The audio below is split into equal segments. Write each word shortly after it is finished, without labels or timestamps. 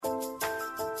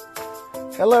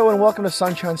Hello and welcome to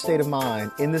Sunshine State of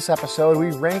Mind. In this episode, we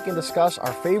rank and discuss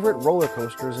our favorite roller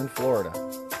coasters in Florida.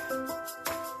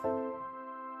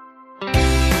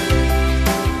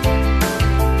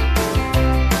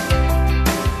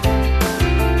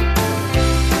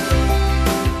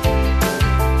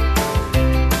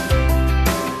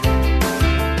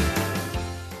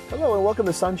 Hello and welcome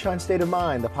to Sunshine State of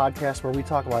Mind, the podcast where we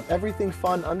talk about everything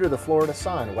fun under the Florida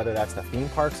sun, whether that's the theme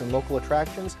parks and local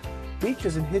attractions,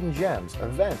 beaches and hidden gems,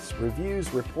 events,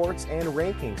 reviews, reports, and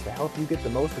rankings to help you get the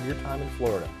most of your time in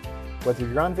Florida, whether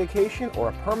you're on vacation or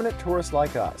a permanent tourist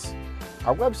like us.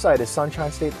 Our website is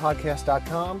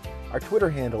sunshinestatepodcast.com, our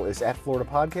Twitter handle is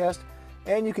 @FloridaPodcast,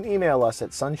 and you can email us at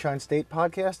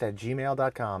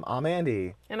sunshinestatepodcast@gmail.com. I'm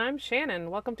Andy. And I'm Shannon.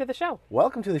 Welcome to the show.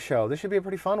 Welcome to the show. This should be a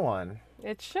pretty fun one.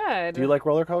 It should. Do you like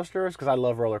roller coasters? Because I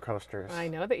love roller coasters. I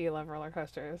know that you love roller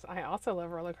coasters. I also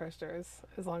love roller coasters,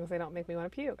 as long as they don't make me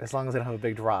want to puke. As long as they don't have a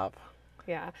big drop.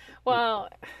 Yeah. Well,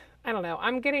 I don't know.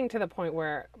 I'm getting to the point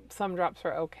where some drops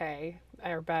are okay,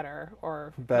 or better,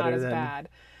 or not as bad.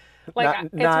 Like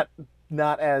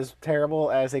Not as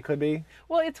terrible as they could be.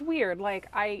 Well, it's weird. Like,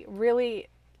 I really,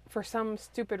 for some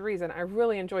stupid reason, I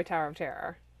really enjoy Tower of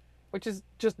Terror, which is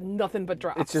just nothing but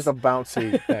drops. It's just a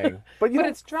bouncy thing. But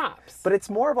it's drops. But it's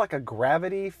more of like a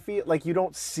gravity feel. Like you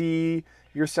don't see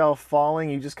yourself falling.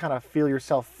 You just kind of feel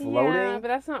yourself floating. Yeah, but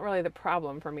that's not really the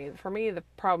problem for me. For me, the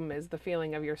problem is the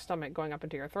feeling of your stomach going up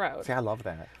into your throat. See, I love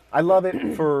that. I love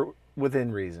it for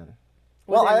within reason.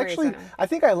 I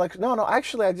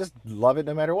just love it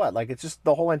no matter what. Like, it's just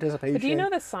the whole anticipation. But do you know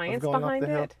the science behind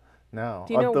it? No.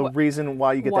 Do you know the reason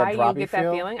why you get that droppy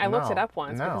feeling? I looked it up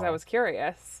once because I was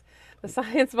curious. The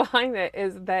science behind it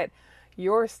is that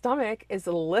your stomach is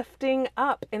lifting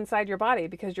up inside your body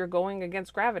because you're going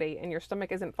against gravity and your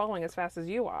stomach isn't falling as fast as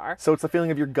you are. So it's the feeling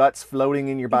of your guts floating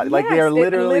in your body. Yes, like they are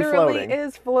literally floating. It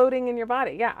is floating in your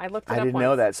body. Yeah, I looked it up once. I didn't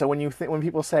know that. So when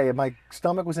people say my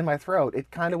stomach was in my throat, it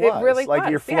kind of was. It really like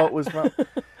was, your float was.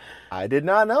 I did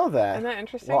not know that. Isn't that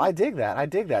interesting? Well, I dig that.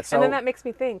 So, and then that makes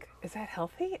me think, is that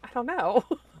healthy? I don't know.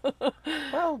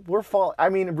 Well, we're falling. I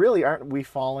mean, really, aren't we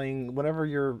falling? Whenever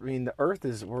the Earth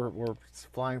is, we're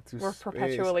flying through space. We're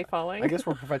perpetually falling. I guess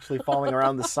we're perpetually falling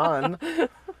around the sun,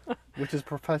 which is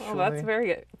perpetually. Well, that's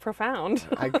very profound.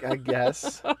 I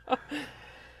guess.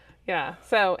 Yeah.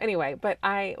 So anyway, but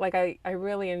I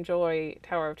really enjoy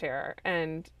Tower of Terror,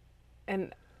 and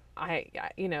I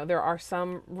there are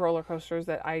some roller coasters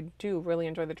that I do really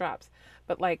enjoy the drops,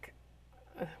 but like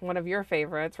one of your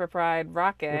favorites, Rip Ride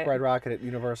Rocket. Rip Ride Rocket at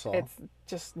Universal. It's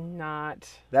just not.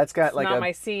 That's got like not a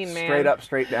my scene, man. Straight up,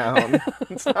 straight down.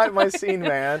 It's not my scene,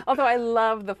 man. Although I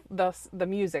love the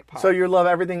music part. So you love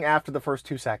everything after the first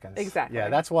 2 seconds. Exactly. Yeah,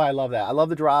 that's why I love that. I love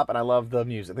the drop and I love the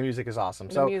music. The music is awesome.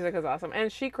 The music is awesome,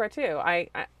 and SheiKra too.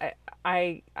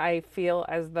 I feel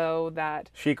as though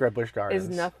that SheiKra at Busch Gardens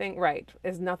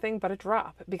is nothing but a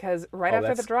drop, because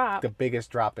after the drop, the biggest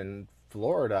drop in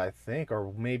Florida, I think,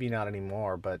 or maybe not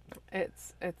anymore, but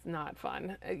it's not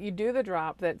fun. You do the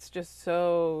drop that's just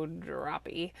so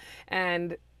droppy,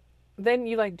 and then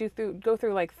you go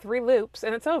through like 3 loops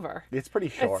and it's over. It's pretty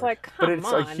short. It's like, come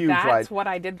on, a huge that's ride. what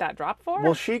I did that drop for?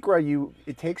 Well, SheiKra,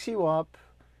 it takes you up.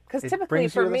 Because typically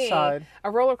for me,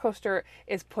 a roller coaster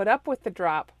is put up with the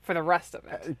drop for the rest of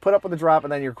it. Put up with the drop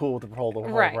and then you're cool with the whole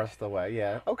rest of the way.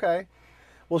 Yeah, okay.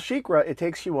 Well, SheiKra, it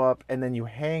takes you up and then you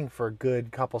hang for a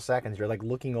good couple seconds. You're like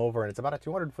looking over and it's about a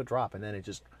 200-foot drop and then it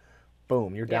just,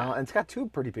 boom, you're down. And it's got 2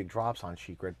 pretty big drops on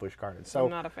SheiKra at Busch Gardens. So, I'm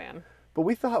not a fan. But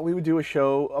we thought we would do a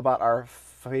show about our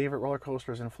favorite roller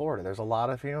coasters in Florida. There's a lot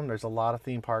of them. There's a lot of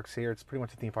theme parks here. It's pretty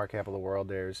much the theme park capital of the world.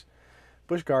 There's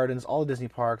Busch Gardens, all the Disney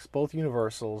parks, both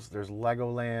Universals. There's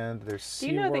Legoland. There's SeaWorld. Do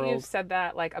you know that you've said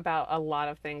that like about a lot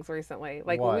of things recently?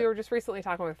 Like what? We were just recently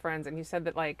talking with friends, and you said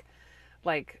that like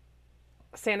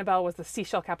Sanibel was the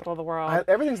seashell capital of the world.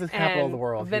 Everything's the capital of the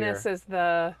world. Venice here. Is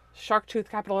the shark tooth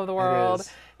capital of the world.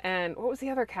 And what was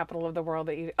the other capital of the world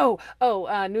that you?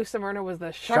 New Smyrna was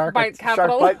the shark bite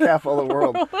capital. Shark bite capital of the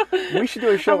world. We should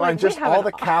do a show on just all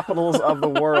the capitals of the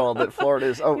world that Florida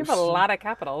is. You have a lot of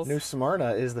capitals. New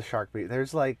Smyrna is the shark bite.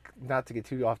 There's not to get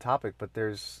too off topic, but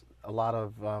there's a lot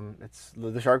of it's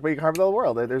the shark bite capital of the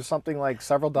world. There's something like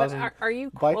several dozen. Are you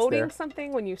quoting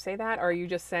something when you say that, or are you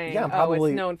just saying,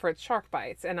 it's known for its shark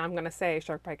bites, and I'm going to say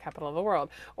shark bite capital of the world,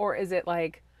 or is it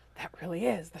like? That really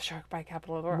is the shark bite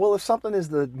capital of the world. Well, if something is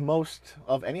the most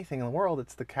of anything in the world,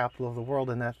 it's the capital of the world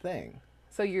in that thing.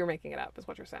 So you're making it up, is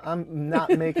what you're saying. I'm not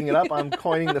making it up. I'm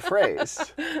coining the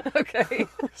phrase. Okay,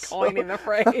 coining the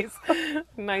phrase.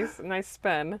 Nice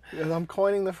spin. I'm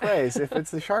coining the phrase. If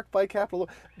it's the shark bite capital,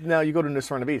 now you go to New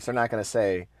Smyrna Beach, they're not going to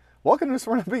say, "Welcome to New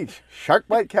Smyrna Beach, shark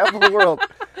bite capital of the world."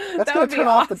 That's That going would to be turn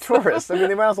off the awesome. tourists. I mean,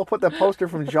 they might as well put the poster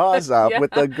from Jaws up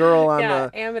with the girl on Yeah,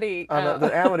 the Amity.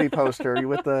 the Amity poster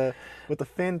with the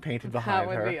fin painted That behind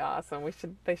would her. be awesome.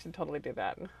 They should totally do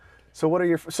that. So what are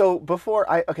your so before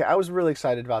I was really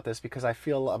excited about this because I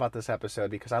feel about this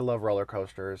episode because I love roller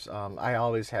coasters. I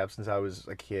always have since I was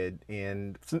a kid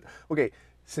and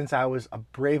since I was a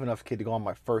brave enough kid to go on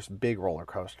my first big roller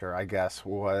coaster, I guess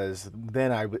was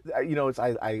then I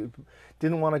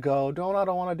didn't want to go. I don't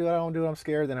want to do it. I don't do it. I'm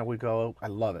scared. Then I would go. I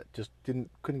love it. Just couldn't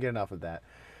get enough of that.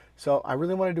 So I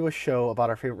really want to do a show about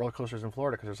our favorite roller coasters in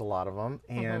Florida because there's a lot of them.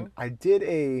 And I did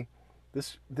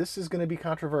this is going to be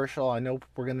controversial. I know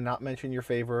we're going to not mention your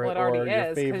favorite Well, it or already your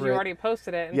is because favorite. you already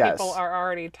posted it, and Yes. people are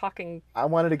already talking I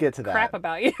wanted to get to that. crap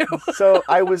about you. So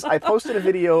I posted a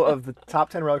video of the top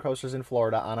 10 roller coasters in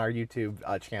Florida on our YouTube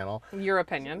channel. Your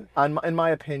opinion, In my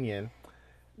opinion,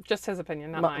 just his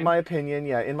opinion, not mine. my opinion,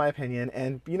 yeah, in my opinion,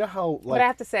 and you know how But I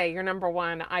have to say, you're number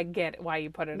one. I get why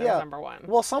you put it as number one.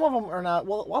 Well, some of them are not.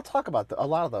 Well, I'll talk about a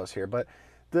lot of those here, but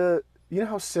you know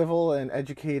how civil and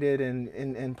educated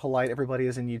and polite everybody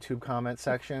is in YouTube comment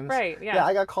sections? Right, yeah. Yeah,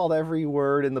 I got called every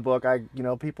word in the book.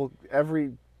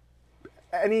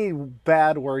 Any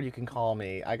bad word you can call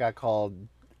me, I got called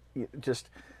just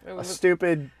a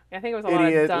stupid I think it was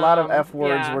idiot. a A lot of dumb, F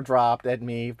words yeah. were dropped at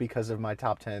me because of my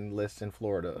top 10 lists in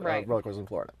Florida, Right. roller coasters in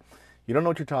Florida. You don't know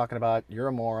what you're talking about. You're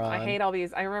a moron. I hate all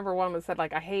these. I remember one that said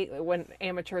like, I hate when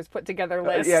amateurs put together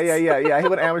lists. Yeah. I hate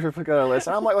when amateurs put together lists.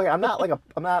 And I'm like, okay, I'm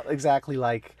not exactly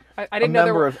like I didn't know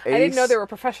member of I didn't know ACE. there were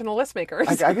professional list makers.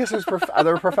 I guess are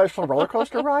there professional roller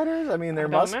coaster riders? I mean, there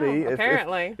must know, be.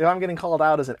 apparently. If I'm getting called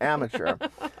out as an amateur,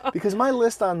 because my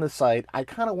list on the site, I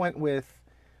kind of went with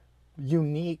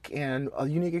unique and a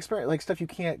unique experience, like stuff you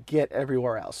can't get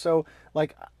everywhere else. So,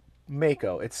 like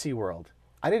Mako at SeaWorld,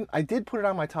 I did put it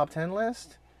on my top 10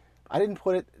 list. I didn't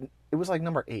put it. It was like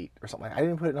number 8 or something. I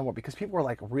didn't put it number because people were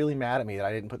like really mad at me that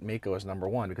I didn't put Mako as number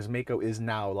 1 because Mako is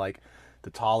now like the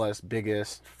tallest,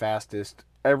 biggest, fastest,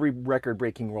 every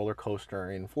record-breaking roller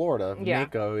coaster in Florida. Yeah.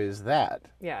 Mako is that.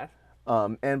 Yeah.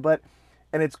 And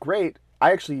it's great.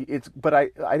 I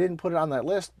didn't put it on that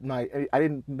list. I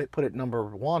didn't put it number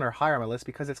 1 or higher on my list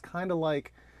because it's kind of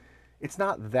like it's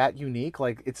not that unique.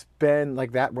 Like it's been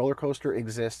like that roller coaster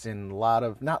exists in a lot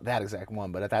of not that exact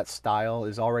one, but that style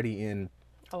is already in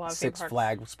A lot of Six theme parks.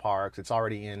 Flags parks. It's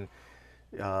already in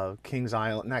Kings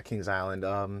Island, not Kings Island,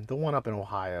 the one up in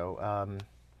Ohio.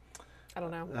 I don't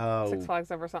know. Oh. Six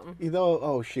Flags over something.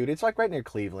 Oh shoot, it's like right near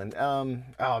Cleveland.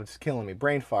 It's killing me,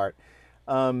 brain fart.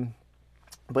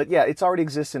 But yeah, it's already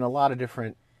exists in a lot of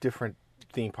different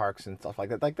theme parks and stuff like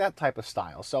that type of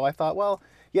style. So I thought, well,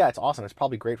 yeah, it's awesome. It's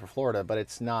probably great for Florida, but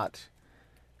it's not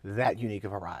that unique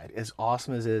of a ride. As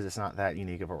awesome as it is, it's not that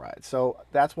unique of a ride. So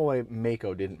that's why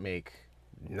Mako didn't make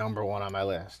number 1 on my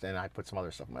list, and I put some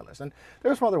other stuff on my list. And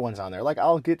there's some other ones on there. Like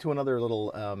I'll get to another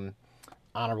little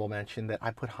honorable mention that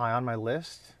I put high on my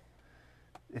list.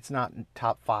 It's not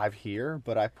top 5 here,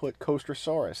 but I put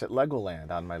Coastersaurus at Legoland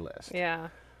on my list. Yeah.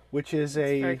 Which is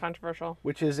Very controversial.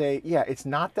 It's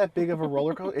not that big of a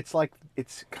roller coaster.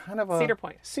 It's kind of a Cedar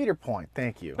Point. Cedar Point,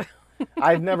 thank you.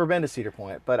 I've never been to Cedar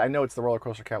Point, but I know it's the roller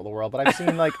coaster capital of the world. But I've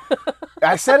seen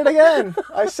I said it again.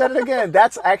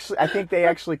 That's actually, I think they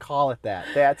actually call it that.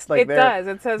 That's like It does.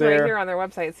 It says right here on their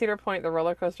website, Cedar Point, the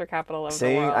roller coaster capital of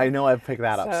the world. I know I've picked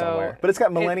that up So, somewhere. But it's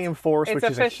got Millennium Force, it's which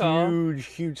is official. a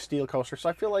huge steel coaster. So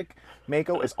I feel like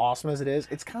Mako, as awesome as it is,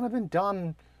 it's kind of been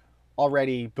done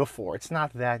already before. It's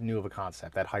not that new of a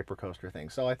concept, that hyper coaster thing.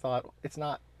 So I thought it's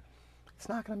not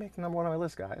going to make the number 1 on my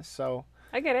list, guys. So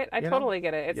I get it. I totally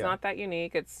get it. It's Yeah. not that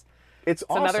unique. It's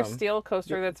awesome. another steel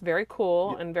coaster that's very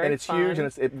cool and very it's fun. huge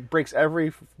and it breaks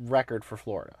every record for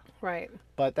Florida. Right.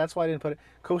 But that's why I didn't put it.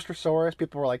 Coastersaurus,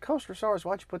 people were like, Coastersaurus,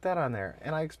 why'd you put that on there?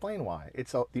 And I explained why.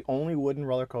 It's the only wooden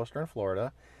roller coaster in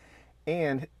Florida.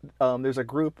 And there's a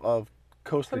group of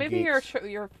coaster So maybe geeks.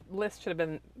 your list should have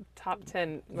been top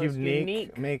 10 most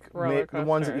unique, unique roller the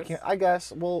ones that you coasters. can't. I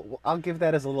guess. Well, I'll give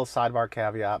that as a little sidebar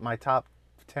caveat. My top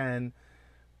 10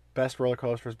 best roller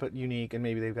coasters, but unique, and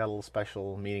maybe they've got a little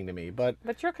special meaning to me. But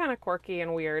But you're kind of quirky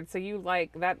and weird, so you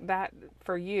like that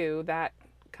for you, that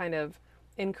kind of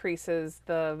increases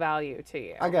the value to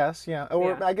you. I guess, yeah.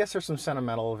 Or Yeah. I guess there's some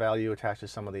sentimental value attached to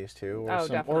some of these too, or Oh,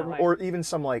 definitely. or even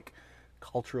some like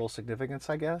cultural significance,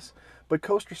 I guess. But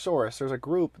Coastersaurus, there's a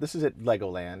group. This is at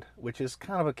Legoland, which is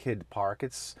kind of a kid park.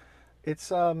 It's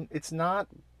nothing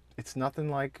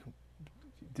like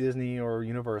Disney or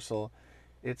Universal.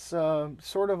 It's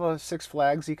sort of a Six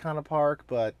Flagsy kind of park,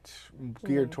 but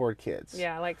geared toward kids.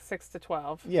 Yeah, like 6 to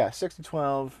 12. Yeah, 6 to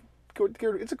 12.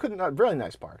 It's a really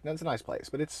nice park. It's a nice place,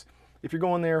 but it's if you're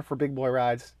going there for big boy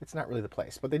rides, it's not really the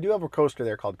place. But they do have a coaster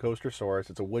there called Coastersaurus.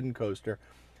 It's a wooden coaster.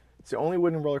 It's the only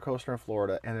wooden roller coaster in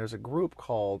Florida, and there's a group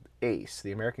called ACE,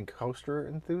 the American Coaster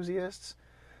Enthusiasts,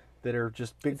 that are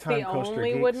just big time coaster geeks. The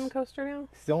only wooden coaster now?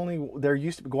 It's the only. There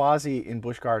used to be Gwazi in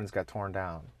Busch Gardens got torn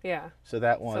down. Yeah. So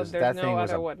that there's no thing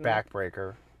was a other wooden.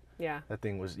 backbreaker. Yeah. That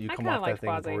thing was, you I come kinda off that like thing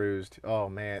Gwazi. bruised. Oh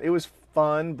man, it was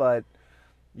fun, but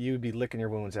you'd be licking your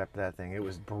wounds after that thing. It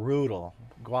was brutal.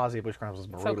 Gwazi at Busch Gardens was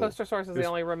brutal. So Coastersaurus is the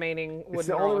only remaining wooden It's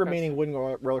the roller only coaster. remaining wooden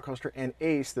roller coaster. And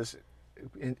ACE, this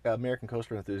American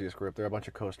Coaster Enthusiast group, they're a bunch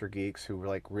of coaster geeks who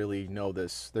like really know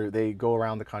this. They go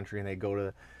around the country and they go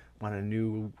to when a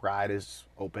new ride is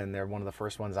open. They're one of the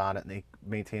first ones on it, and they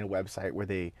maintain a website where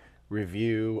they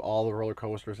review all the roller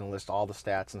coasters and list all the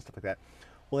stats and stuff like that.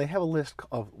 Well, they have a list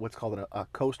of what's called a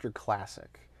coaster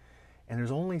classic, and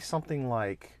there's only something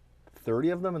like 30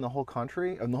 of them in the whole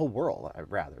country, in the whole world,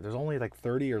 rather. There's only like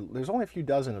 30, or there's only a few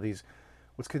dozen of these,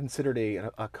 what's considered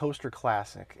a coaster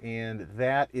classic, and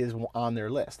that is on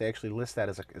their list. They actually list that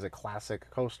as a classic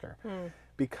coaster.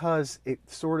 Because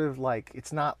it's sort of like,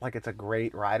 it's not like it's a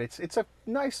great ride. It's a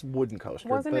nice wooden coaster.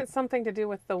 Wasn't it something to do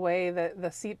with the way that the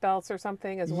seat belts or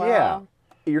something as well? Yeah.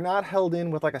 You're not held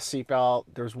in with like a seatbelt.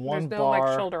 There's one There's no bar.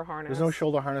 like shoulder harness. There's no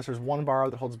shoulder harness. There's one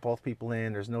bar that holds both people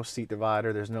in. There's no seat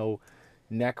divider. There's no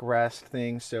neck rest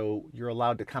thing. So you're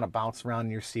allowed to kind of bounce around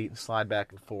in your seat and slide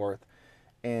back and forth.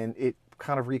 And it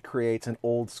kind of recreates an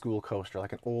old school coaster,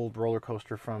 like an old roller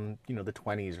coaster from, the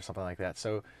 20s or something like that.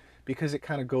 So because it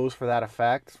kind of goes for that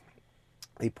effect,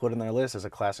 they put it on their list as a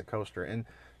classic coaster. And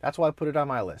that's why I put it on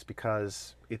my list,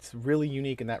 because it's really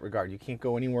unique in that regard. You can't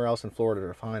go anywhere else in Florida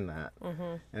to find that.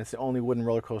 And it's the only wooden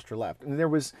roller coaster left. And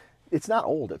it's not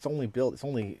old. It's only built,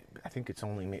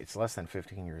 it's less than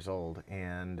 15 years old.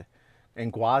 And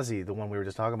Gwazi, the one we were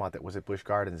just talking about that was at Busch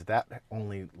Gardens, that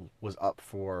only was up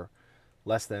for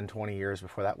less than 20 years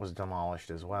before that was demolished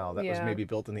as well. That was maybe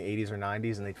built in the 80s or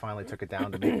 90s, and they finally took it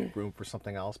down to make room for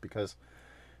something else, because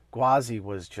Gwazi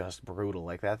was just brutal.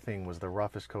 Like, that thing was the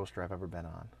roughest coaster I've ever been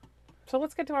on. So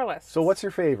let's get to our list. So what's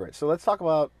your favorite? So let's talk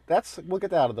about, we'll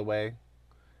get that out of the way.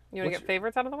 You want to get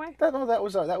favorites out of the way? That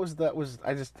was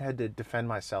I just had to defend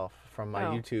myself from my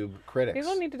YouTube critics. You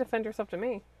don't need to defend yourself to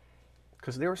me.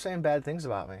 Because they were saying bad things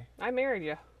about me. I married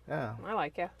you. Yeah. I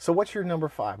like you. So what's your number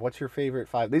 5? What's your favorite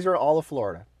 5? These are all of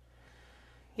Florida.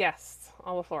 Yes,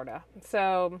 all of Florida.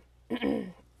 So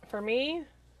for me,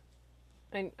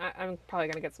 and I'm probably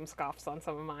going to get some scoffs on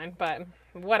some of mine, but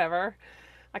whatever.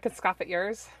 I could scoff at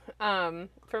yours.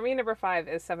 For me, number 5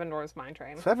 is Seven Dwarfs Mine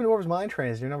Train. Seven Dwarfs Mine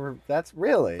Train is your number. That's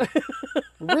really,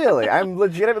 really. I'm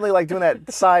legitimately like doing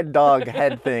that side dog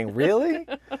head thing. Really?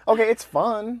 Okay, it's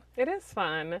fun. It is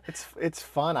fun. It's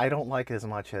fun. I don't like it as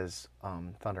much as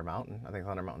Thunder Mountain. I think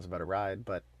Thunder Mountain's a better ride,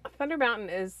 but Thunder Mountain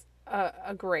is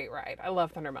a great ride. I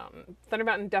love Thunder Mountain. Thunder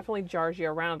Mountain definitely jars you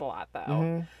around a lot,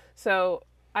 though. So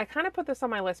I kind of put this on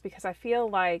my list because I feel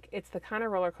like it's the kind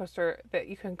of roller coaster that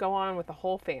you can go on with the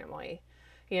whole family,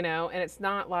 and it's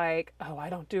not like, oh, I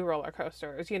don't do roller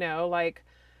coasters, like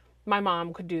my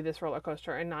mom could do this roller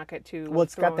coaster and not get too well,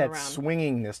 it's got that around.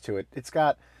 swingingness to it. It's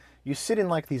got, you sit in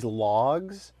like these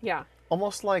logs. Yeah.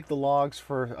 Almost like the logs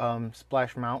for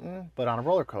Splash Mountain, but on a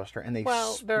roller coaster, and they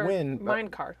they're swing. mine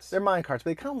carts. They're mine carts,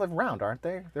 but they kind of live round, aren't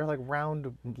they? They're like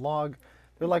round log.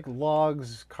 They're like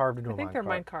logs carved into a I think mine they're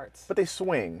cart. mine carts. But they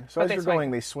swing. So But as they you're swing.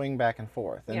 going, they swing back and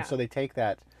forth, and Yeah. so they take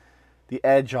the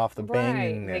edge off the Right.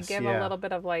 bangingness. They give a little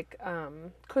bit of like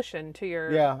cushion to your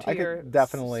I your could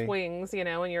definitely swings,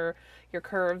 and your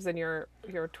curves and your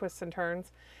twists and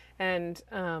turns. And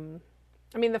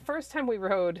I mean, the first time we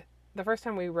rode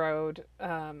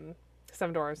Seven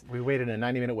Dwarfs, We waited a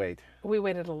 90-minute wait. we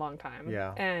waited a long time.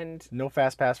 Yeah. And No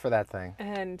fast pass for that thing.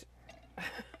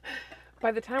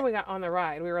 by the time we got on the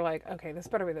ride, we were like, okay, this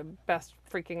better be the best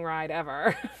freaking ride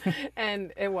ever.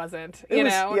 And it wasn't,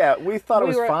 Yeah, we thought it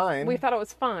was fine. We thought it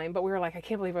was fine, but we were like, I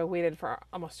can't believe I waited for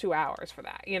almost 2 hours for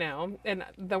that, And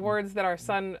the words that our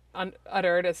son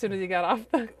uttered as soon as he got off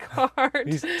the cart.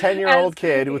 He's a 10-year-old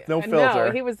kid with no filter.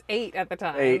 No, he was 8 at the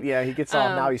time. 8, yeah, he gets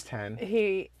off. Now he's 10.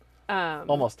 He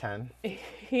Almost 10.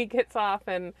 he gets off,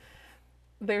 and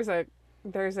there's a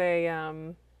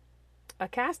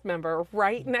cast member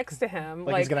right next to him,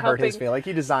 Like he's going to hurt his feelings. Like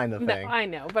he designed the No, thing. I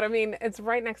know, but I mean, it's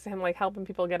right next to him, like helping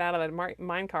people get out of the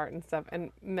mine cart and stuff. And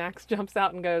Max jumps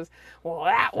out and goes, "Well,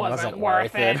 that wasn't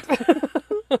worth it."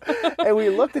 And we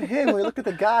looked at him. We looked at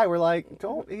the guy. We're like,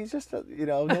 "Don't." He's just,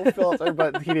 no filter.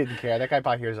 But he didn't care. That guy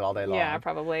probably hears it all day long. Yeah,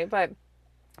 probably. But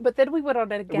then we went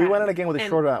on it again. We went on it again with a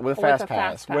short amount, with a fast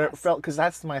pass. Where it pass. felt, because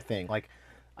that's my thing. Like,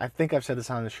 I think I've said this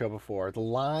on the show before. The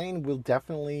line will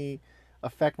definitely,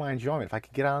 affect my enjoyment. If I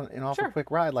could get on an awful Sure.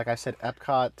 quick ride, like I said,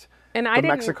 Epcot, And I the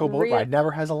didn't Mexico boat ride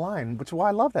never has a line, which is why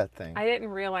I love that thing. I didn't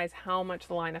realize how much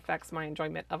the line affects my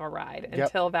enjoyment of a ride Yep.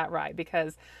 until that ride,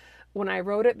 because when I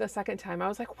rode it the second time, I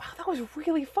was like, wow, that was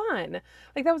really fun.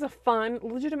 Like, that was a fun,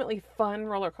 legitimately fun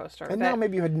roller coaster. And now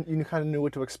maybe you kind of knew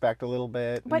what to expect a little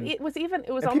bit. But and, it was and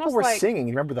almost people were like singing.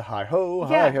 You remember the hi ho,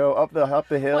 Yeah. hi ho, up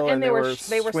the hill, Well, and they were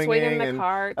swinging the and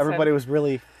carts. everybody was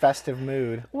really festive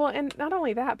mood. Well, and not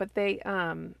only that, but they,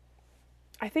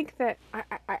 I think that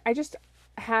I just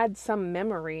had some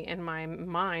memory in my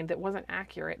mind that wasn't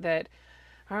accurate. That,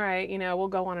 all right, we'll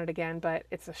go on it again, but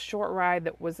it's a short ride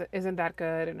that isn't that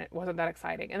good, and it wasn't that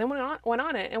exciting. And then went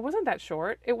on it, it wasn't that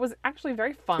short. It was actually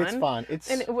very fun. It's fun.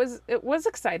 And it was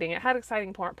exciting. It had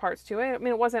exciting parts to it. I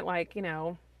mean, it wasn't like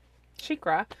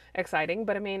Sheikra exciting,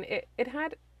 but I mean, it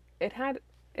had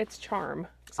its charm.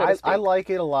 So to speak. I like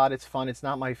it a lot. It's fun. It's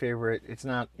not my favorite. It's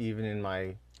not even in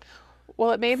my.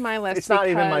 Well, it made my list. It's not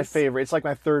even my favorite. It's like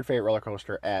my third favorite roller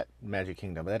coaster at Magic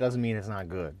Kingdom, but that doesn't mean it's not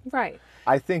good. Right.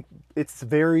 I think it's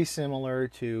very similar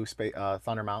to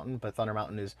Thunder Mountain, but Thunder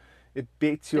Mountain it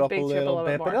beats you up a little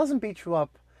bit, but it doesn't beat you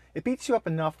up. It beats you up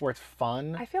enough where it's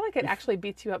fun. I feel like it actually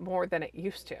beats you up more than it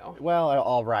used to. Well,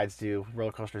 all rides do,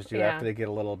 roller coasters do after they get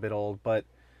a little bit old, but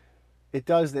it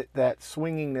does that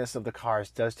swingingness of the cars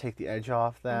does take the edge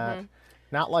off that. Mm-hmm.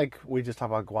 Not like we just talked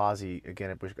about Gwazi again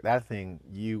at Busch. That thing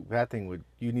you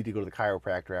need to go to the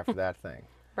chiropractor after that thing.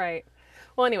 Right.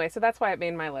 Well, anyway, so that's why it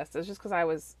made my list. It's just because I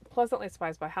was pleasantly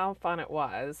surprised by how fun it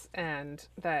was, and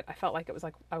that I felt like it was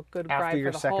like a good ride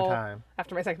for the whole.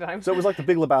 After my second time. So it was like the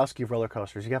Big Lebowski of roller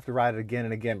coasters. You have to ride it again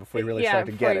and again before you really start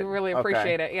to get it. Yeah, before you really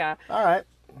appreciate it. Yeah. All right.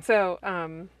 So,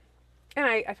 and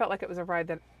I felt like it was a ride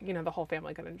that the whole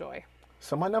family could enjoy.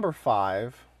 So my number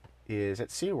 5 is at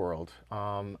SeaWorld.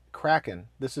 Kraken.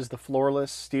 This is the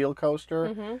floorless steel coaster.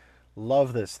 Mm-hmm.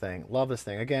 Love this thing.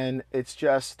 Again, it's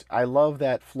just, I love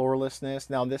that floorlessness.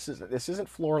 Now this isn't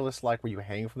floorless like where you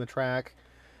hang from the track.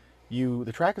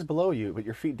 The track is below you, but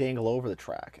your feet dangle over the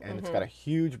track, and it's got a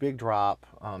huge big drop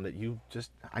that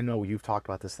I know you've talked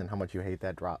about this and how much you hate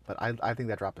that drop, but I think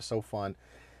that drop is so fun.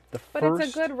 But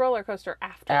it's a good roller coaster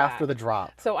after the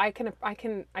drop. So I can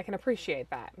appreciate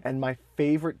that. And my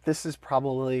favorite, this is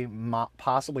probably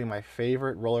possibly my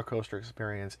favorite roller coaster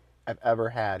experience I've ever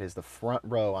had, is the front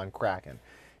row on Kraken.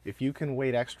 If you can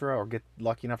wait extra or get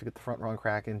lucky enough to get the front row on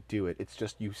Kraken, do it. It's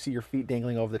just, you see your feet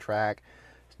dangling over the track.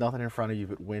 There's nothing in front of you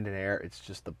but wind and air. It's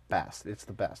just the best. It's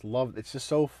the best. It's just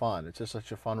so fun. It's just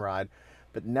such a fun ride.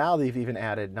 But now they've even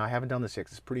added, now I haven't done this yet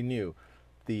 'cause it's pretty new.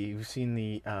 You've seen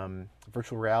the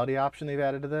virtual reality option they've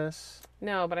added to this?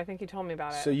 No, but I think you told me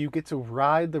about it. So you get to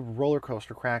ride the roller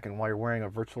coaster Kraken while you're wearing a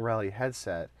virtual reality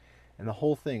headset, and the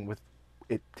whole thing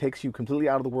it takes you completely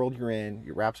out of the world you're in.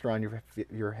 It wraps around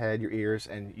your head, your ears,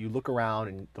 and you look around,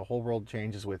 and the whole world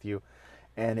changes with you,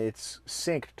 and it's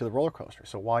synced to the roller coaster.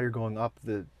 So while you're going up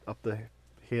the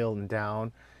hill and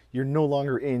down, you're no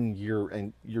longer in your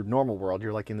normal world.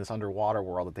 You're like in this underwater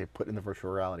world that they've put in the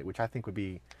virtual reality, which I think would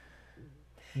be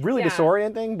really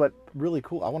disorienting, but really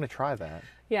cool. I want to try that.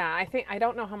 Yeah, I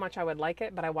don't know how much I would like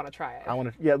it, but I want to try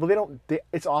it. Yeah, but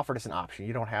it's offered as an option.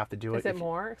 You don't have to do it. Is it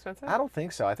more expensive? I don't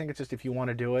think so. I think it's just if you want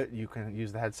to do it, you can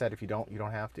use the headset. If you don't, you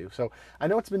don't have to. So I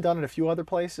know it's been done in a few other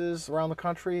places around the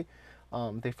country.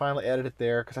 They finally added it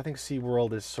there because I think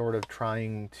SeaWorld is sort of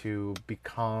trying to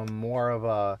become more of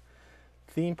a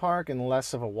theme park and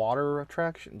less of a water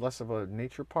attraction, less of a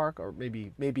nature park, or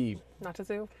maybe not a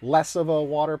zoo. Less of a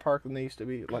water park than they used to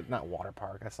be. Like, not water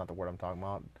park. That's not the word I'm talking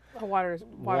about. A water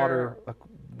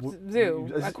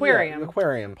zoo, aquarium. Yeah,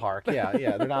 aquarium park.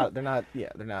 Yeah. They're not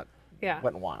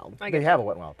Wet and Wild. They have a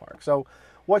Wet and Wild park. So,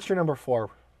 what's your number 4?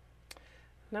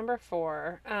 Number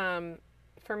 4.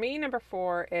 For me, number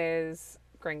 4 is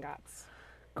Gringotts.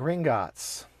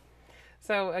 Gringotts.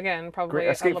 So again, probably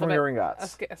Escape a from little bit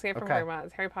Gringotts. Escape from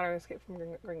Gringotts. Harry Potter Escape from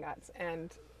Gringotts,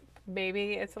 and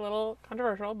maybe it's a little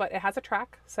controversial, but it has a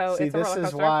track, so it's a roller coaster. This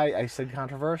is why I said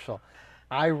controversial.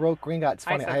 I wrote Gringotts.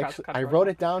 Funny, I wrote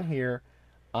it down here,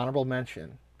 honorable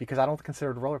mention, because I don't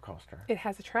consider it a roller coaster. It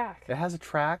has a track. It has a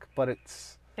track, but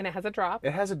it's. And it has a drop.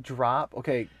 It has a drop.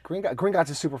 Okay, Gringotts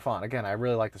is super fun. Again, I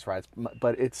really like this ride,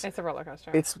 but it's a roller coaster.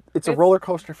 It's a roller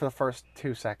coaster for the first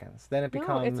 2 seconds. Then it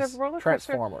becomes it's a roller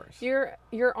Transformers. Coaster.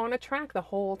 You're on a track the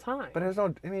whole time. But there's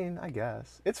no. I mean, I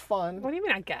guess it's fun. What do you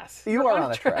mean? I guess you are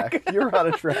on a track. You're on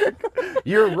a track.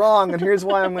 You're wrong, and here's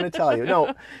why I'm going to tell you.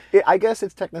 No, I guess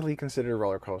it's technically considered a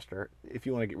roller coaster. If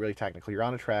you want to get really technical, you're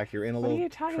on a track. You're in a little. What are you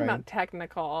talking about?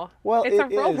 Technical? Well, it's a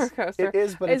roller coaster. It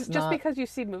is, but it's just not... because you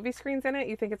see movie screens in it,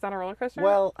 you think it's not a roller coaster?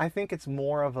 Well, I think it's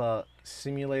more of a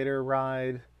simulator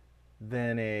ride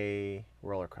than a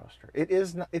roller coaster. It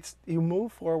is not, it's you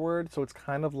move forward, so it's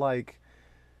kind of like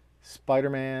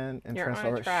Spider-Man and You're on a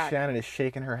Transformers. track. Shannon is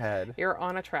shaking her head. You're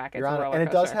on a track. It's You're a on it, roller and it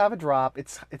coaster. does have a drop.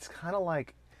 It's kind of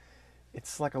like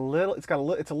it's like a little. It's got a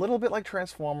little. It's a little bit like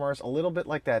Transformers. A little bit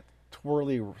like that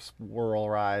twirly whirl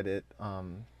ride at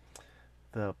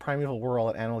the Primeval Whirl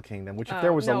at Animal Kingdom. Which if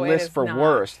there was a no, it list is for not.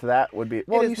 worst, that would be.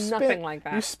 Well, It you is spin, nothing like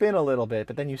that. You spin a little bit,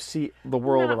 but then you see the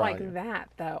world Not around like you. that,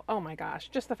 though. Oh my gosh!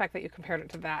 Just the fact that you compared it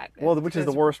to that. Well, which is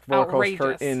the worst roller coaster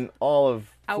outrageous. in all of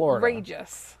Florida.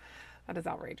 Outrageous. That is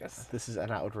outrageous. This is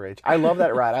an outrage. I love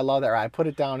that ride. I put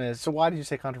it down as. So why did you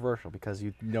say controversial? Because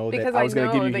you know Because that I was going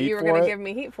to give you that heat you were for going to it. give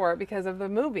me heat for it because of the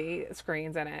movie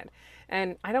screens in it,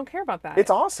 and I don't care about that. It's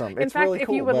awesome. In It's fact, really if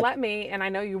cool. you would but let me, and I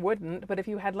know you wouldn't, but if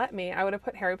you had let me, I would have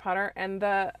put Harry Potter and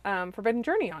the Forbidden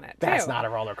Journey on it too. that's not a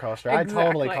roller coaster. I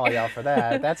totally Exactly. call you out for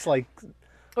that. That's like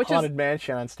Which Haunted is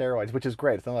Mansion on steroids, which is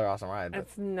great. It's another awesome ride. But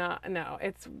it's not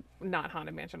it's not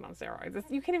Haunted Mansion on steroids.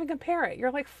 You can't even compare it.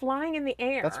 You're like flying in the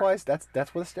air. that's why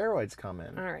that's where the steroids come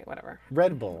in. All right, whatever.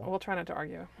 Red Bull. We'll try not to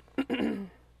argue.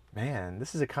 Man,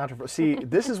 this is a controversy. See,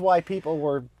 this is why people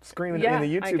were screaming Yeah, in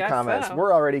the I YouTube guess comments. so.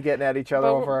 We're already getting at each other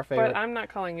over our favorite. But I'm not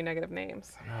calling you negative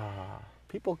names.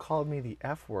 People called me the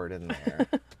F word in there.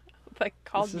 Like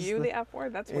called This is you the F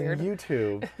word? That's in weird.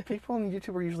 YouTube. People on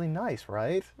YouTube are usually nice,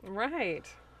 right? Right.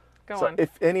 Go So on. if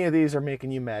any of these are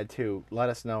making you mad too, let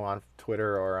us know on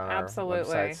Twitter or on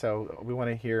Absolutely. our website. So we want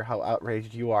to hear how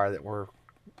outraged you are that we're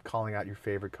calling out your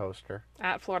favorite coaster.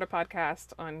 At Florida Podcast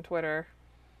on Twitter.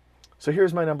 So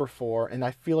here's my number 4, and I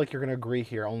feel like you're going to agree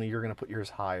here, only you're going to put yours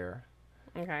higher.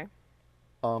 Okay.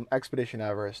 Expedition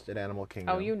Everest at Animal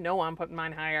Kingdom. Oh, you know I'm putting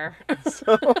mine higher.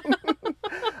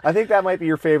 I think that might be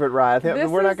your favorite ride. I think This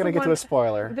we're not is going to the get to one- a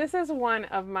spoiler. This is one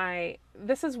of my.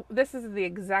 This is the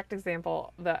exact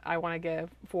example that I want to give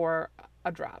for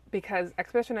a drop because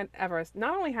Expedition Everest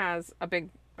not only has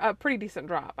a pretty decent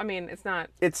drop. I mean, it's not.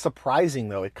 It's surprising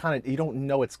though. It kind of you don't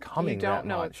know it's coming. You don't that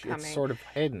know much. it's coming. It's sort of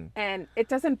hidden. And it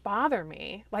doesn't bother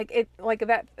me. Like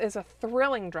that is a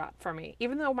thrilling drop for me,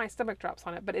 even though my stomach drops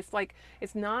on it. But it's like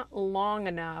it's not long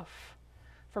enough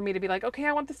for me to be like, okay,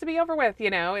 I want this to be over with.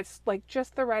 It's like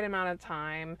just the right amount of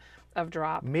time of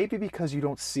drop. Maybe because you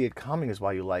don't see it coming is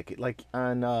why you like it. Like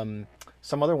on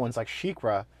some other ones, like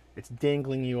Shikra, it's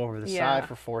dangling you over the Yeah, side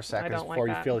for 4 seconds don't like before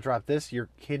you that. feel it drop. This, you're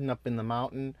hidden up in the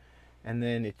mountain, and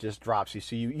then it just drops you.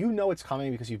 So you know it's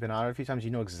coming because you've been on it a few times.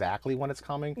 You know exactly when it's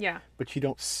coming. Yeah. But you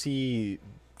don't see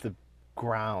the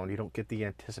ground. You don't get the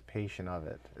anticipation of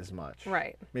it as much.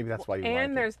 Right. Maybe that's why you like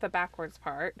And it. there's the backwards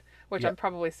part, which Yep. I'm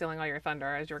probably stealing all your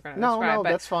thunder as you're going to No, describe. no, but,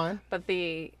 that's fine. But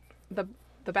the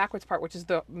backwards part, which is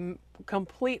the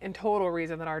complete and total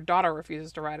reason that our daughter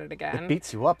refuses to ride it again. It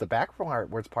beats you up. The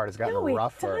backwards part has gotten No, it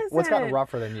rougher. Well, it's gotten doesn't.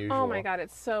 rougher than usual. Oh my god,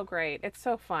 it's so great. It's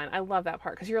so fun. I love that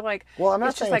part because you're like, Well, I'm not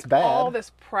it's just saying like it's bad. all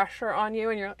this pressure on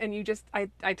you, and you just,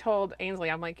 I told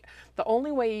Ainsley, I'm like, the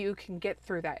only way you can get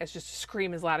through that is just to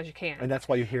scream as loud as you can. And that's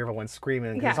why you hear everyone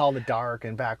screaming because Yeah. it's all in the dark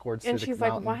and backwards And through she's the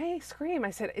like, mountain. why scream?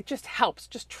 I said, it just helps.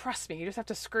 Just trust me. You just have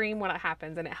to scream when it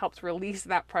happens, and it helps release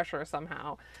that pressure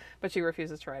somehow. But she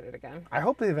refuses to ride it again. I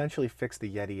hope they eventually fix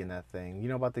the Yeti in that thing. You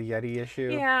know about the Yeti issue?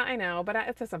 Yeah, I know, but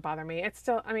it doesn't bother me. It's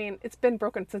still, I mean, it's been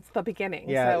broken since the beginning.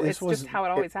 Yeah, so this it's was- just how it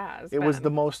always has. It was been. the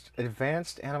most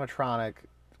advanced animatronic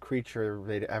creature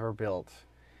they'd ever built.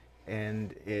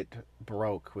 And it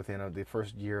broke within the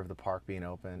first year of the park being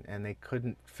open. And they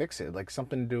couldn't fix it. Like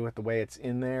something to do with the way it's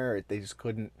in there. They just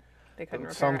couldn't. They couldn't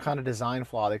repair Some it. kind of design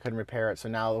flaw. They couldn't repair it. So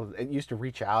now it used to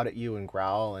reach out at you and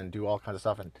growl and do all kinds of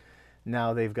stuff. And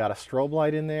now they've got a strobe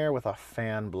light in there with a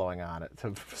fan blowing on it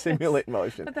to simulate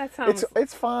motion. But that sounds.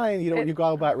 It's fine. You know, you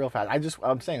go by it real fast.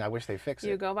 I'm saying I wish they fix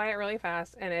You it. go by it really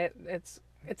fast, and it's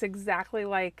exactly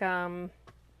like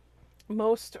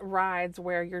most rides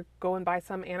where you're going by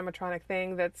some animatronic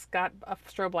thing that's got a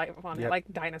strobe light on it, Yep. like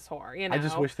Dinosaur. You know. I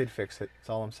just wish they'd fix it. That's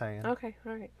all I'm saying. Okay,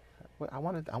 all right. I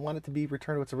want it to be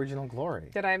returned to its original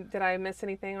glory. Did I miss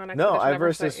anything on No, Expedition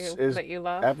Everest Everest that you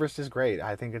love? Everest is great.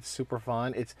 I think it's super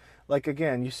fun. It's like,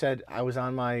 again, you said I was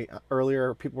on my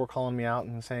earlier. People were calling me out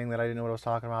and saying that I didn't know what I was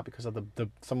talking about because of the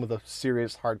some of the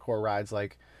serious hardcore rides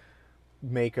like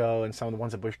Mako and some of the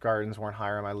ones at Busch Gardens weren't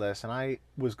higher on my list. And I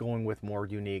was going with more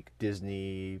unique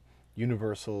Disney,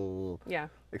 Universal Yeah,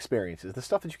 experiences, the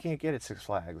stuff that you can't get at Six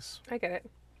Flags. I get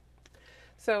it.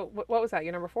 So what was that?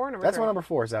 Your number 4 or number That's 3? my number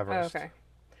 4 is Oh, Everest. okay.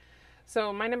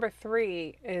 So my number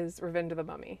 3 is Revenge of the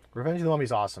Mummy. Revenge of the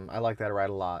Mummy's awesome. I like that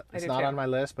ride a lot. I It's do not too. on my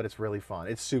list, but it's really fun.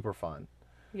 It's super fun.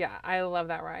 Yeah, I love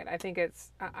that ride. I think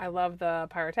I love the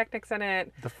pyrotechnics in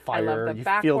it. The I love fire, the you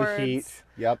feel the heat. backwards.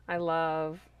 Yep. I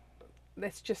love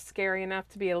it's just scary enough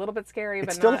to be a little bit scary, It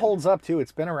but still not. holds up too.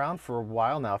 It's been around for a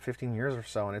while now, 15 years or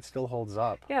so, and it still holds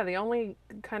up. Yeah, the only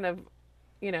kind of,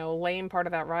 lame part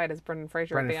of that ride is Brendan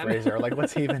Fraser at Brendan the end. Fraser, like,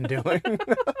 what's he even doing?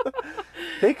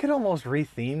 They could almost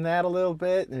retheme that a little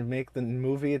bit and make the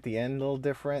movie at the end a little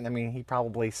different. I mean, he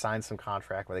probably signed some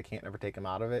contract where they can't never take him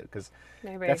out of it, because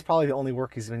Maybe. that's probably the only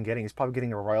work he's been getting. He's probably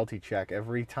getting a royalty check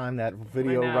every time that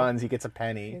video know. runs. He gets a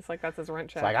penny. He's like, that's his rent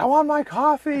check. It's like, I want my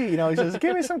coffee. He says,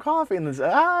 give me some coffee, and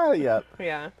then yeah,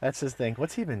 Yeah. that's his thing.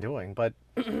 What's he been doing? But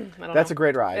I don't that's know. a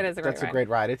great ride. It is a great That's ride. a great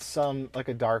ride. It's like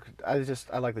a dark. I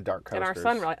like the dark And coasters.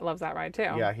 our son loves that ride too.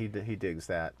 Yeah, he digs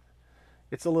that.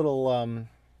 It's a little.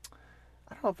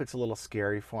 I don't know if it's a little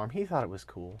scary for him. He thought it was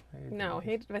cool. No,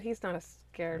 but he's not as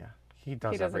scared. Yeah, he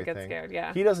does He doesn't everything. get scared.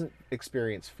 Yeah. He doesn't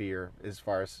experience fear as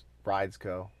far as rides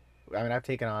go. I mean, I've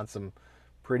taken on some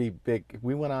pretty big.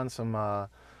 We went on some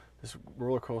this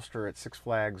roller coaster at Six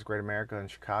Flags Great America in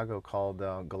Chicago called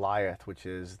Goliath, which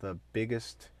is the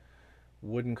biggest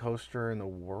wooden coaster in the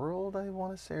world, I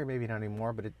want to say, or maybe not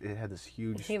anymore. But it had this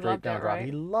huge He straight loved down it, drop. right?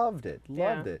 He loved it.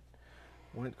 Loved Yeah. it.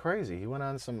 Went crazy. He went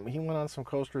on some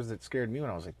coasters that scared me when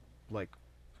I was like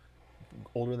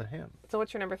older than him. So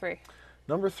what's your number 3?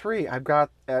 Number 3, I've got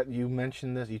you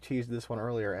mentioned this, you teased this one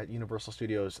earlier at Universal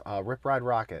Studios, Rip Ride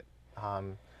Rocket.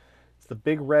 It's the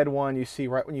big red one you see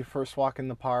right when you first walk in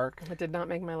the park. It did not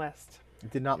make my list.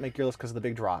 It did not make your list because of the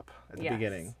big drop at the Yes.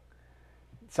 beginning.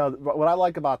 So what I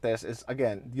like about this is,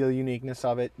 again, the uniqueness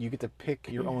of it. You get to pick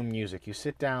your own music. You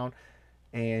sit down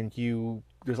and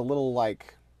there's a little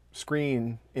like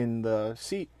screen in the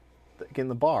seat in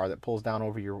the bar that pulls down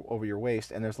over your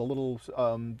waist, and there's a little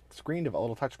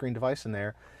little touch screen device in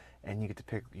there, and you get to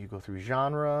pick. You go through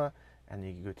genre, and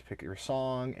you get to pick your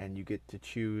song, and you get to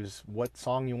choose what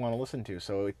song you want to listen to.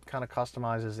 So it kind of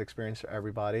customizes the experience for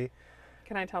everybody.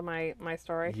 Can I tell my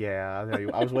story? Yeah,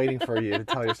 I was waiting for you to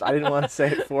tell your story. I didn't want to say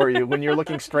it for you when you're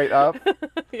looking straight up.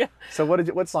 Yeah. So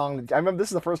what song? I remember this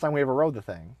is the first time we ever rode the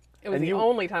thing. It was And the you-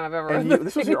 only time I've ever And rode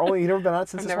this was your only. You never been on it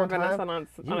since I've this never one been time. on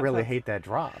You it really since. hate that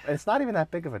drop, and it's not even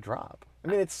that big of a drop. I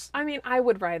mean, it's I mean, I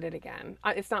would ride it again.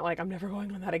 It's not like I'm never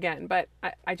going on that again, but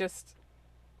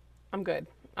I'm good.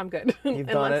 I'm good. You've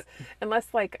done it. Unless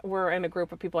like we're in a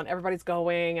group of people and everybody's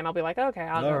going, and I'll be like, okay,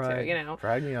 I'll all go right. too,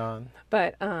 Drag me on.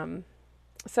 But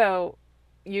so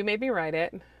you made me write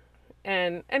it,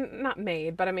 and not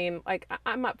made, but I mean, like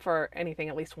I'm up for anything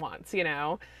at least once,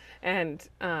 and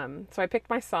so I picked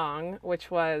my song, which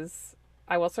was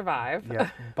 "I Will Survive," Yeah,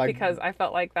 by because I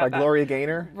felt like by that Gloria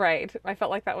Gaynor. right. I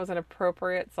felt like that was an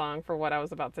appropriate song for what I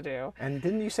was about to do. And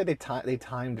didn't you say they timed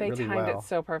it They really timed well? it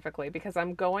so perfectly because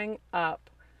I'm going up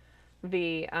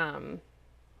the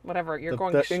whatever you're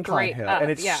going the straight incline hill, up, and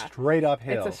it's yeah. straight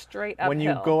uphill. It's a straight uphill. When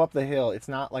you go up the hill, it's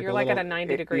not like You're a like at little, a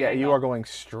 90-degree Yeah, angle. you are going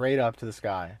straight up to the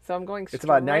sky. So I'm going. It's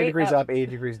about 90 straight degrees up, 80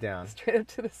 degrees down. straight up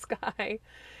to the sky,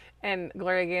 and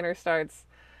Gloria Gaynor starts.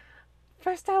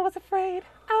 First, I was afraid.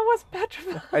 I was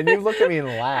petrified. And you looked at me and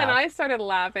laughed. And I started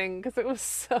laughing because it was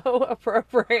so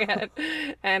appropriate.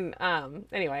 And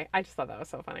anyway, I just thought that was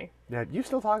so funny. Yeah, you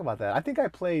still talk about that. I think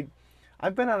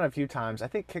I've been on it a few times. I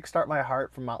think Kickstart My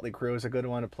Heart from Motley Crue is a good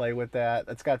one to play with that.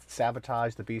 It's got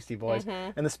Sabotage, the Beastie Boys.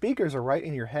 And the speakers are right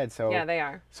in your head. So Yeah, they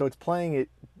are. So it's playing it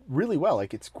really well.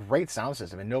 Like, it's great sound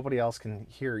system, and nobody else can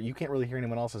hear. You can't really hear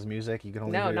anyone else's music. You can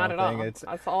only No, hear your not own at thing. all. It's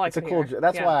That's all I it's a can cool. hear.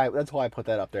 That's Yeah. why I put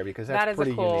that up there, because that's That is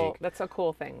pretty a cool. unique. That's a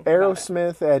cool thing. about it.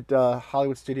 Aerosmith at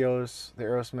Hollywood Studios, the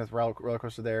Aerosmith roller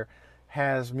coaster there,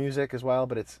 has music as well,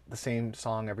 but it's the same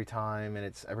song every time, and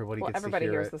it's everybody Well, gets everybody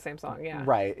to hear hears it. the same song. Yeah.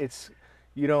 Right. It's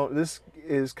this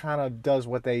is kind of does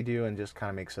what they do and just kind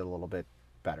of makes it a little bit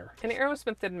better. And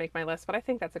Aerosmith didn't make my list, but I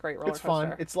think that's a great roller It's coaster.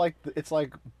 fun. It's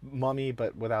like Mummy,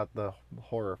 but without the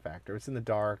horror factor. It's in the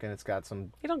dark, and it's got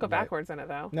some. You don't go light- backwards in it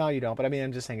though. No, you don't. But I mean,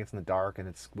 I'm just saying it's in the dark, and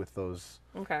it's with those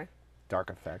Okay. dark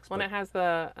effects. When but- it has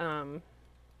the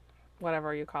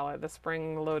whatever you call it, the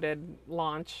spring-loaded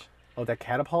launch. Oh, that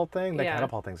catapult thing. That Yeah.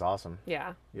 catapult thing's awesome.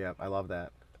 Yeah. Yeah, I love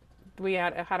that. We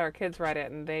had our kids ride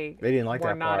it, and they They didn't like were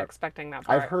that not part. expecting that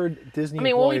part. I've heard Disney I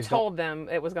mean, well, we employees don't- told them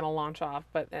it was going to launch off,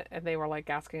 but and they were like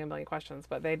asking a million questions,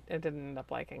 but it didn't end up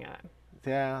liking it.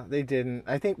 Yeah, they didn't.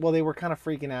 I think, well, they were kind of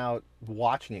freaking out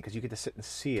watching it because you get to sit and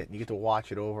see it, and you get to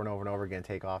watch it over and over and over again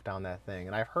take off down that thing.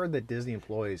 And I've heard that Disney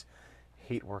employees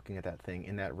hate working at that thing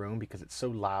in that room because it's so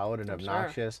loud and I'm sure.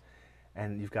 obnoxious.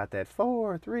 And you've got that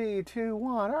 4, 3, 2,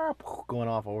 1 going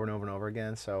off over and over and over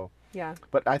again. So, Yeah.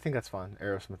 but I think that's fun.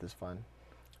 Aerosmith is fun.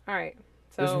 All right.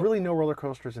 So There's really no roller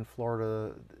coasters in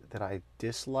Florida that I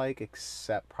dislike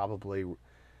except probably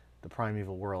the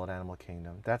Primeval Whirl at Animal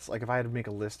Kingdom. That's like if I had to make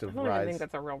a list I of don't even rides. think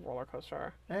that's a real roller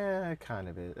coaster. It kind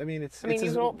of is. I mean, it's. I mean, it's you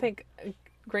as- don't think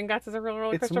Gringotts is a real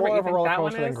roller It's coaster, more but you of a think roller that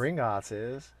one coaster than is? Gringotts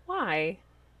is. Why?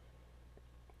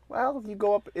 Well, you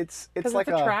go up. It's Because like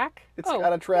it's a track? It's Oh,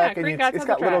 got a track, yeah, and Gringotts it's has a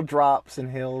got little track. drops and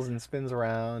hills and spins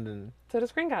around, and So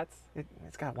does Gringotts.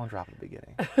 it's got one drop at the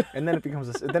beginning, and then it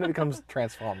becomes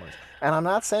Transformers. And I'm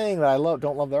not saying that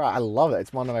don't love the ride. I love it.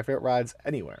 It's one of my favorite rides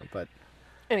anywhere. But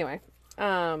Anyway,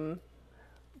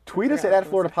 tweet us forgot at what I was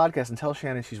Florida Podcast and tell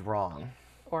Shannon she's wrong.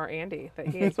 or Andy, that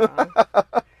he is wrong.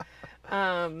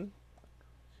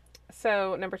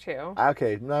 So number 2.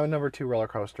 Okay, now number 2 roller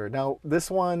coaster. Now this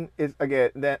one is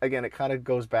again it kind of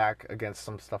goes back against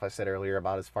some stuff I said earlier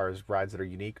about as far as rides that are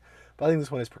unique. But I think this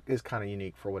one is kind of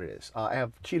unique for what it is. I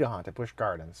have Cheetah Hunt at Busch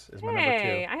Gardens is my number 2.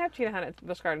 Hey, I have Cheetah Hunt at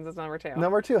Busch Gardens as number 2.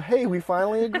 Number 2. Hey, we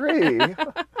finally agree.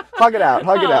 Hug it out.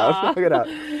 Hug it out. Hug it out.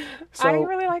 So I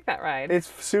really like that ride. it's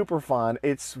super fun.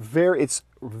 It's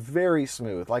very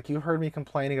smooth. Like you heard me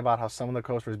complaining about how some of the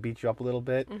coasters beat you up a little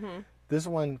bit. Mm-hmm. This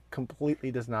one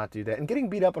completely does not do that. And getting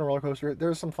beat up on a roller coaster,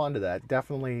 there's some fun to that.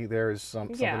 Definitely, there's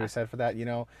something to be said for that. You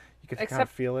know, you can kind of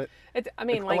feel it. I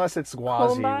mean, like unless it's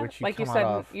Gwazi, Kumba, which you like come you out said,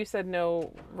 of. you said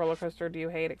no roller coaster do you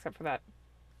hate except for that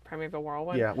Primeval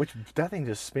Whirlwind. Yeah, which that thing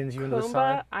just spins you into the Kumba,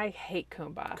 side. I hate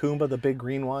Kumba. Kumba, the big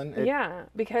green one. Yeah,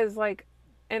 because like,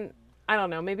 and I don't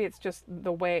know, maybe it's just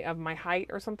the way of my height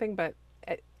or something, but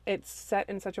it's set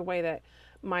in such a way that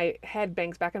my head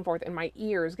bangs back and forth and my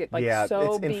ears get like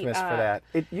so it's infamous for that.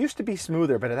 It used to be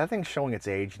smoother, but that thing's showing its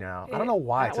age now. I don't know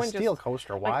why. It's a steel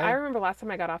coaster. Why? Like, I remember last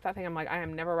time I got off that thing, I'm like, I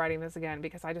am never riding this again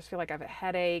because I just feel like I have a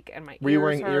headache and my Were you ears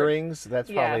wearing hurt. earrings? That's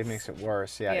probably Yes. makes it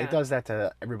worse. Yeah, Yeah. it does that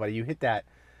to everybody. You hit that.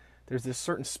 There's this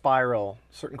certain spiral,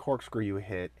 certain corkscrew you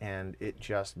hit, and it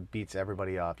just beats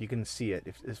everybody up. You can see it.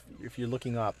 If you're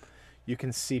looking up, you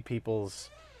can see people's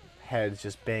heads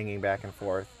just banging back and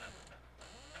forth.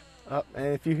 Oh, and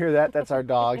if you hear that, that's our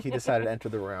dog. He decided to enter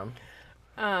the room.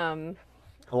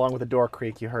 Along with the door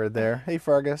creak you heard there. Hey,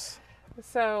 Fergus.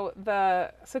 So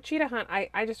Cheetah Hunt, I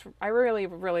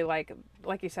really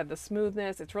like you said, the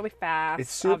smoothness. It's really fast.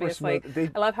 It's super obviously.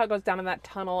 smooth. I love how it goes down in that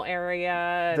tunnel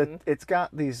area. And It's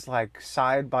got these like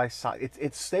side by side.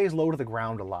 It stays low to the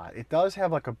ground a lot. It does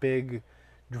have like a big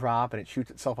drop and it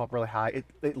shoots itself up really high.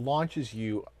 It launches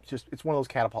you. It's one of those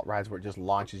catapult rides where it just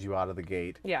launches you out of the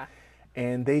gate. yeah,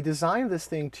 And they designed this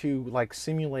thing to like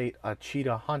simulate a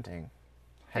cheetah hunting,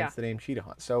 hence Yeah. the name Cheetah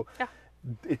Hunt. So Yeah.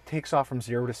 it takes off from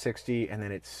 0 to 60, and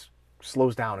then it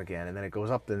slows down again, and then it goes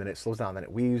up, and then it slows down, then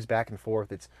it weaves back and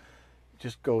forth. It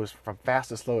just goes from fast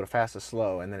to slow to fast to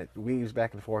slow, and then it weaves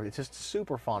back and forth. It's just a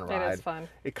super fun ride. it is fun.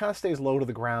 It kind of stays low to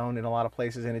the ground in a lot of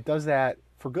places, and it does that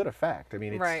for good effect. I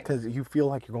mean, it's Right. because you feel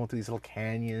like you're going through these little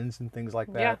canyons and things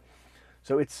like that. Yeah.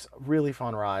 So it's a really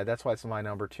fun ride. That's why it's my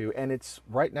number 2. And it's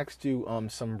right next to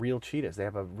some real cheetahs. They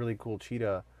have a really cool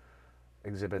cheetah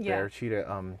exhibit Yeah. there.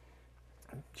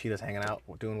 Cheetahs hanging out,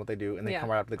 doing what they do. And they Yeah.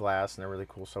 come right up to the glass, and they're really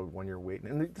cool. So when you're waiting.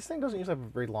 And this thing doesn't usually have a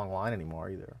very long line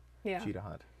anymore either. Yeah. Cheetah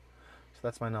Hunt. So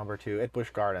that's my number 2 at Busch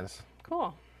Gardens.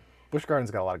 Cool. Busch Gardens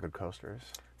got a lot of good coasters.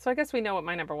 So I guess we know what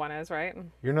my number 1 is, right?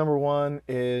 Your number 1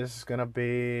 is going to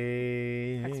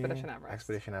be... Expedition Everest.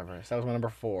 Expedition Everest. That was my number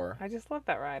 4. I just love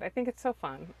that ride. I think it's so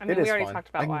fun. I mean, It we is already fun. talked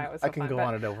about why it was so I can fun. go but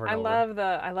on it over and I over.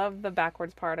 I love the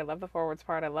backwards part. I love the forwards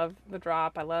part. I love the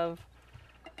drop. I love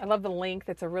the length.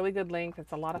 It's a really good length.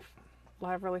 It's a lot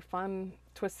of really fun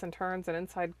twists and turns and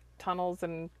inside tunnels,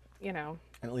 and you know,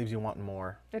 And it leaves you wanting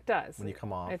more it does. when you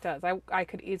come off. It does. I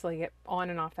could easily get on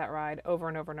and off that ride over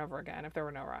and over and over again if there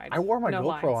were no rides. I wore my no GoPro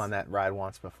lines. on that ride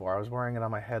once before. I was wearing it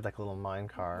on my head like a little mine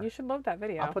car. You should load that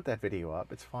video. I'll put that video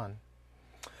up. It's fun.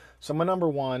 So my number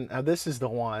 1, now this is the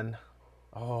one,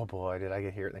 oh boy, did I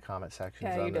get here in the comment sections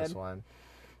Yeah, on you this did. one.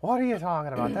 What are you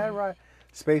talking about? That ride?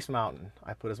 Space Mountain,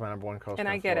 I put as my number 1 coaster and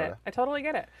I in get Florida. it. I totally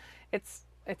get it.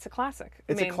 It's a classic.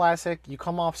 It's I mean, a classic. You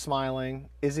come off smiling.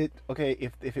 Is it, okay,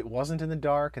 if it wasn't in the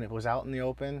dark and it was out in the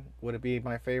open, would it be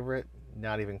my favorite?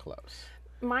 Not even close.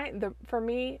 For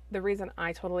me, the reason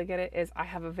I totally get it is I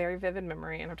have a very vivid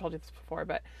memory, and I've told you this before,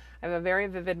 but I have a very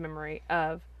vivid memory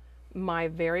of my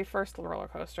very first roller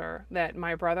coaster that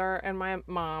my brother and my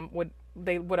mom would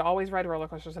always ride roller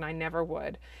coasters and I never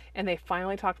would, and they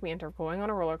finally talked me into going on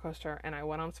a roller coaster, and I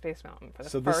went on Space Mountain for the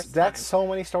first time. That's so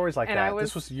many stories like And that. I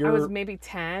was maybe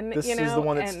 10. This you know, is the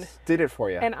one that did it for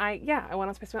you. And I went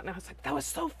on Space Mountain, and I was like, that was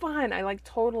so fun. I like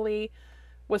totally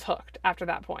was hooked after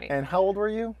that point. And how old were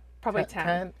you? Probably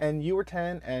 10. And you were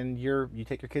 10, and you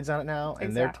take your kids on it now, and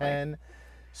Exactly. they're 10.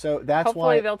 So that's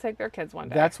Hopefully why they'll take their kids one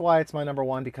day. that's why it's my number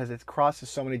 1, because it crosses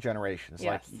so many generations.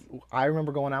 Yes. Like I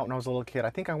remember going out when I was a little kid. I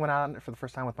think I went out on it for the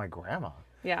first time with my grandma.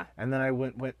 Yeah. And then I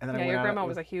went and then I went Your out grandma with-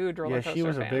 was a huge roller coaster she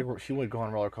was fan. she would go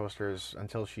on roller coasters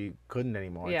until she couldn't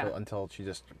anymore. Yeah. Until she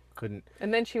just couldn't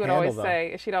And then she'd handle always them.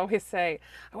 say,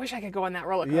 I wish I could go on that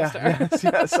roller Yeah, coaster. yes,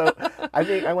 yeah. So I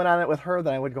think I went on it with her.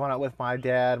 Then I would go on it with my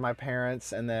dad, my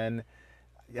parents, and then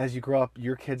as you grow up,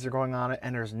 your kids are going on it,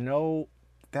 and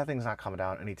that thing's not coming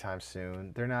down anytime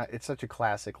soon. They're not. It's such a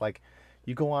classic. Like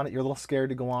you go on it, you're a little scared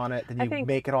to go on it, then I you think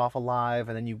make it off alive,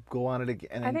 and then you go on it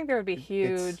again. I And think there would be it's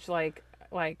huge like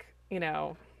like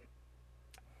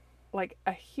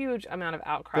a huge amount of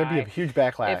there'd be a outcry huge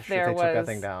backlash if if they took that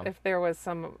thing down. there was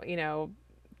some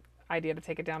idea to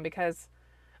take it down, because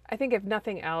I think if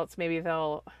nothing else, maybe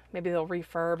they'll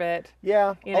refurb it,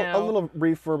 Yeah, you a know, little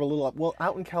refurb, a little. Well,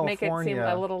 out in make it seem a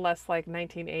California, little less like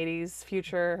 1980s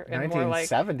future and more like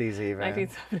 1970s even.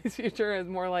 1970s future is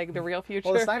more like the real future.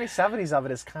 Well, this 1970s of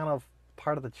it is kind of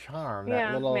part of the charm. That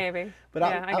Yeah, little, maybe. But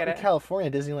Yeah, I out get in it. California,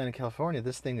 Disneyland in California,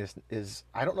 this thing is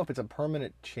I don't know if it's a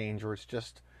permanent change or it's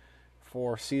just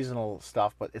for seasonal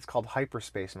stuff, but it's called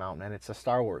Hyperspace Mountain and it's a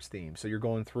Star Wars theme. So you're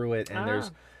going through it, and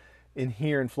there's in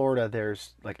here in Florida,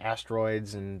 there's like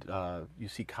asteroids and you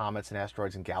see comets and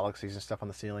asteroids and galaxies and stuff on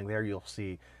the ceiling. There you'll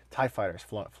see TIE fighters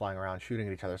flying around shooting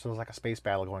at each other. So there's like a space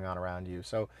battle going on around you.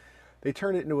 So they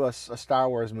turned it into a Star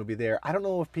Wars movie there. I don't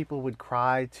know if people would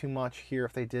cry too much here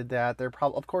if they did that.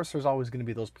 Of course, there's always going to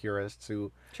be those purists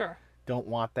who Sure. don't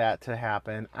want that to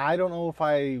happen. I don't know if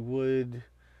I would.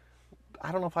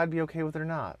 I don't know if I'd be okay with it or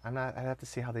not. I'd have to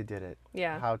see how they did it.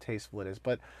 Yeah. How tasteful it is,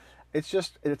 but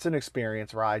it's an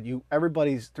experience ride.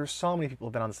 There's so many people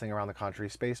who've been on this thing around the country.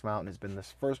 Space Mountain has been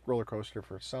this first roller coaster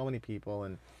for so many people,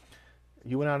 and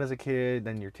you went on as a kid,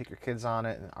 then you take your kids on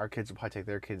it, and our kids will probably take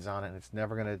their kids on it, and it's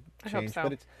never going to I hope change. so.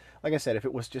 But it's like I said, if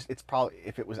it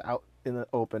was out in the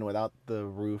open without the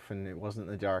roof and it wasn't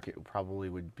in the dark, it probably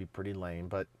would be pretty lame.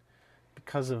 But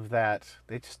because of that,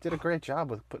 they just did a great job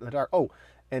with putting the dark. Oh,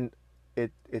 and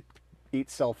it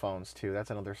eats cell phones too. That's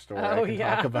another story I can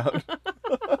talk about.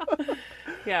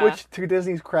 Yeah. Which, to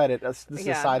Disney's credit, this is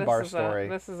a sidebar story.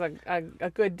 This is a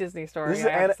good Disney story. This is, I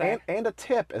have to say. and a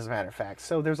tip, as a matter of fact.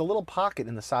 So there's a little pocket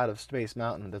in the side of Space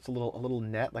Mountain that's a little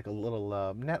net, like a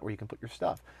little net where you can put your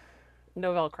stuff.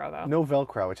 No Velcro though. No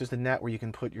Velcro. It's just a net where you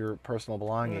can put your personal And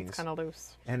belongings. it's kind of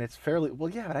loose. And it's fairly well,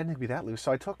 yeah, but I didn't think it'd be that loose.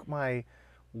 So I took my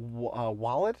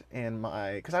wallet and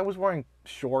because I was wearing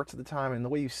shorts at the time, and the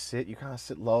way you kind of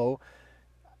sit low.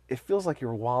 It feels like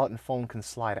your wallet and phone can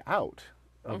slide out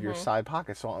of your side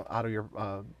pockets, so out of your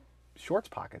shorts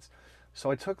pockets. So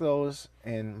I took those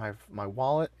and my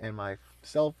wallet and my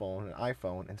cell phone and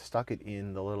iPhone and stuck it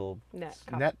in the little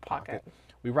net pocket.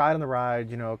 We ride on the ride,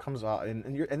 it comes out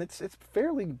and it's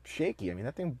fairly shaky. I mean,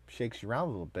 that thing shakes you around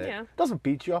a little bit. Yeah. It doesn't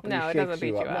beat you up, but No, it it shakes doesn't beat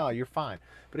you up. you up. No, you're fine.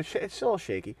 But it's still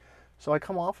shaky. So I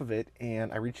come off of it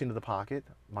and I reach into the pocket.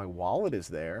 My wallet is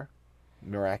there,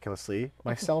 miraculously.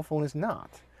 My cell phone is not.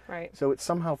 Right. So it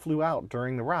somehow flew out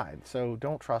during the ride. So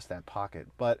don't trust that pocket.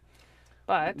 But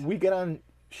we get on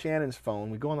Shannon's phone.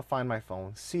 We go on to Find My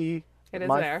Phone. See,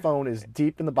 my phone is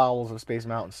deep in the bowels of Space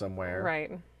Mountain somewhere.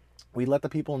 Right. We let the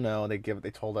people know. They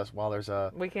told us, well, there's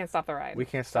a. We can't stop the ride. We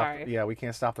can't stop. Sorry. Yeah, we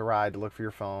can't stop the ride to look for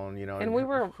your phone.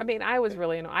 And I was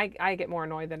really annoyed. I get more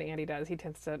annoyed than Andy does. He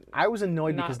tends to. I was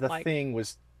annoyed because the like, thing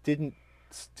didn't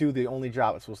do the only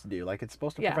job it's supposed to do. Like, it's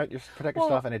supposed to protect your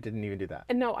stuff, and it didn't even do that.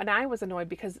 And I was annoyed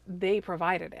because they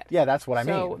provided it. Yeah, that's what I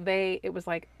mean. So it was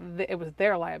like it was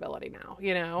their liability now.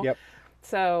 Yep.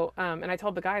 So, and I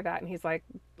told the guy that, and he's like,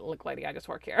 "Look, lady, I just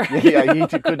work here." Yeah, he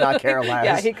could not care less.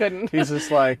 Yeah, he couldn't. He's just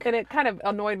like. And it kind of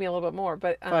annoyed me a little bit more,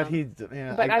 but. But I mean,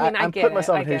 I I'm get putting it.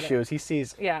 myself I in his get it. shoes. He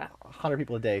sees Yeah. 100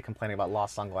 people a day complaining about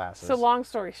lost sunglasses. So long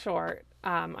story short,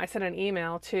 I sent an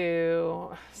email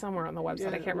to somewhere on the website.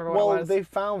 I can't remember what it was. Well, they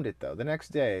found it though the next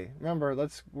day. Remember,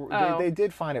 they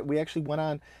did find it. We actually went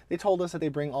on. They told us that they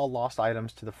bring all lost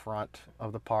items to the front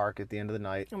of the park at the end of the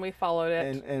night. And we followed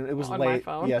it. And it was on late. my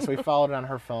phone. Yeah, so we followed it on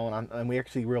her phone, and we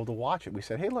actually were able to watch it. We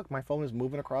said, "Hey, look, my phone is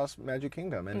moving across Magic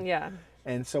Kingdom." And yeah.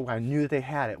 And so I knew that they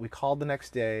had it. We called the next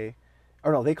day,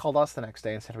 or no, they called us the next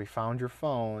day and said, "We found your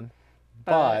phone,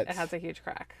 but it has a huge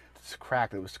crack." It's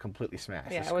cracked. It was completely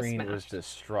smashed. Yeah, the screen it was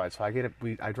destroyed. So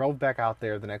I drove back out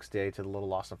there the next day to the little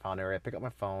lost and found area. I picked up my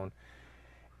phone,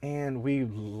 and we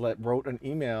wrote an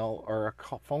email or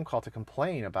a phone call to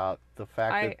complain about the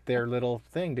fact that their little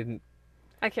thing didn't.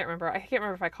 I can't remember. I can't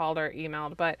remember if I called or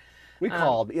emailed, but we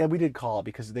called. Yeah, we did call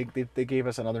because they gave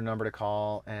us another number to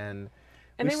call, and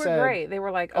they were great. They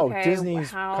were like, okay,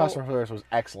 Disney's customer service was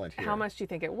excellent here. How much do you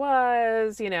think it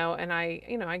was? And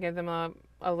I gave them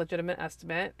a legitimate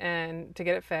estimate and to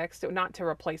get it fixed, not to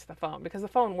replace the phone because the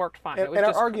phone worked fine. And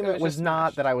our argument was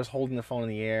not that I was holding the phone in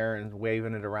the air and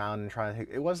waving it around and trying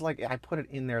to. It was like I put it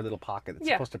in their little pocket that's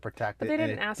supposed to protect it. But they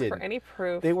didn't ask for any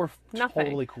proof. They were nothing.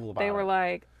 totally cool about it. They were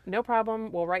like, no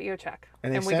problem. We'll write you a check.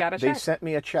 And we got a they check. sent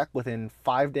me a check within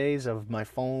 5 days of my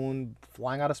phone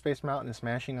flying out of Space Mountain and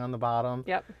smashing on the bottom.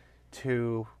 Yep.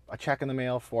 To a check in the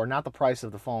mail for not the price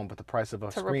of the phone, but the price of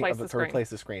a screen to replace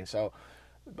the screen. So,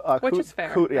 which is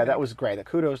fair. Yeah, that was great.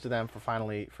 Kudos to them for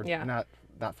finally yeah. not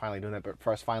finally doing that, but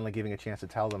for us finally giving a chance to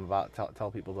tell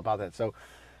people about that. So,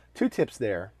 2 tips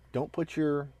there: don't put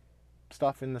your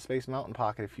stuff in the Space Mountain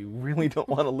pocket if you really don't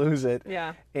want to lose it.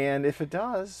 Yeah. And if it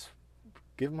does,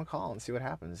 give them a call and see what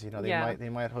happens. You know, they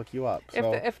might hook you up.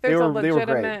 So if there's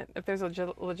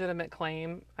a legitimate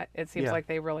claim, it seems like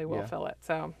they really will fill it.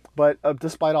 So, but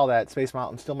despite all that, Space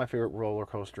Mountain's still my favorite roller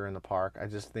coaster in the park. I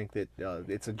just think that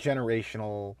it's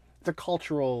a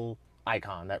cultural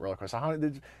icon, that roller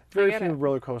coaster. Very few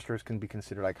roller coasters can be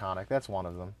considered iconic. That's one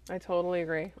of them. I totally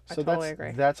agree.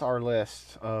 That's our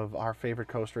list of our favorite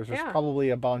coasters. There's probably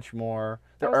a bunch more.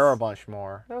 There are a bunch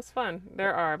more. That was fun.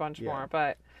 There are a bunch more,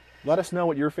 but let us know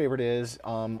what your favorite is,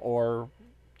 or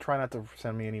try not to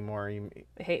send me any more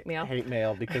hate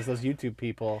mail because those YouTube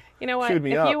people you know what, chewed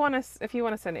me up. If you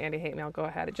want to send Andy hate mail, go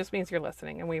ahead. It just means you're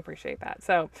listening, and we appreciate that.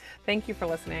 So thank you for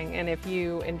listening, and if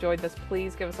you enjoyed this,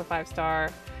 please give us a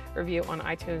 5-star review on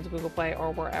iTunes, Google Play,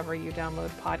 or wherever you download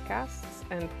podcasts,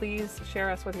 and please share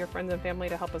us with your friends and family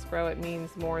to help us grow. It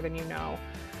means more than you know.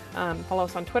 Follow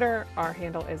us on Twitter. Our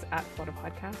handle is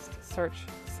 @FloridaPodcast. Search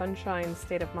Sunshine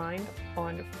State of Mind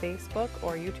on Facebook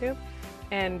or YouTube.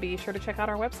 And be sure to check out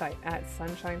our website at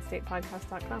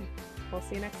sunshinestatepodcast.com. We'll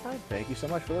see you next time. Thank you so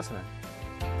much for listening.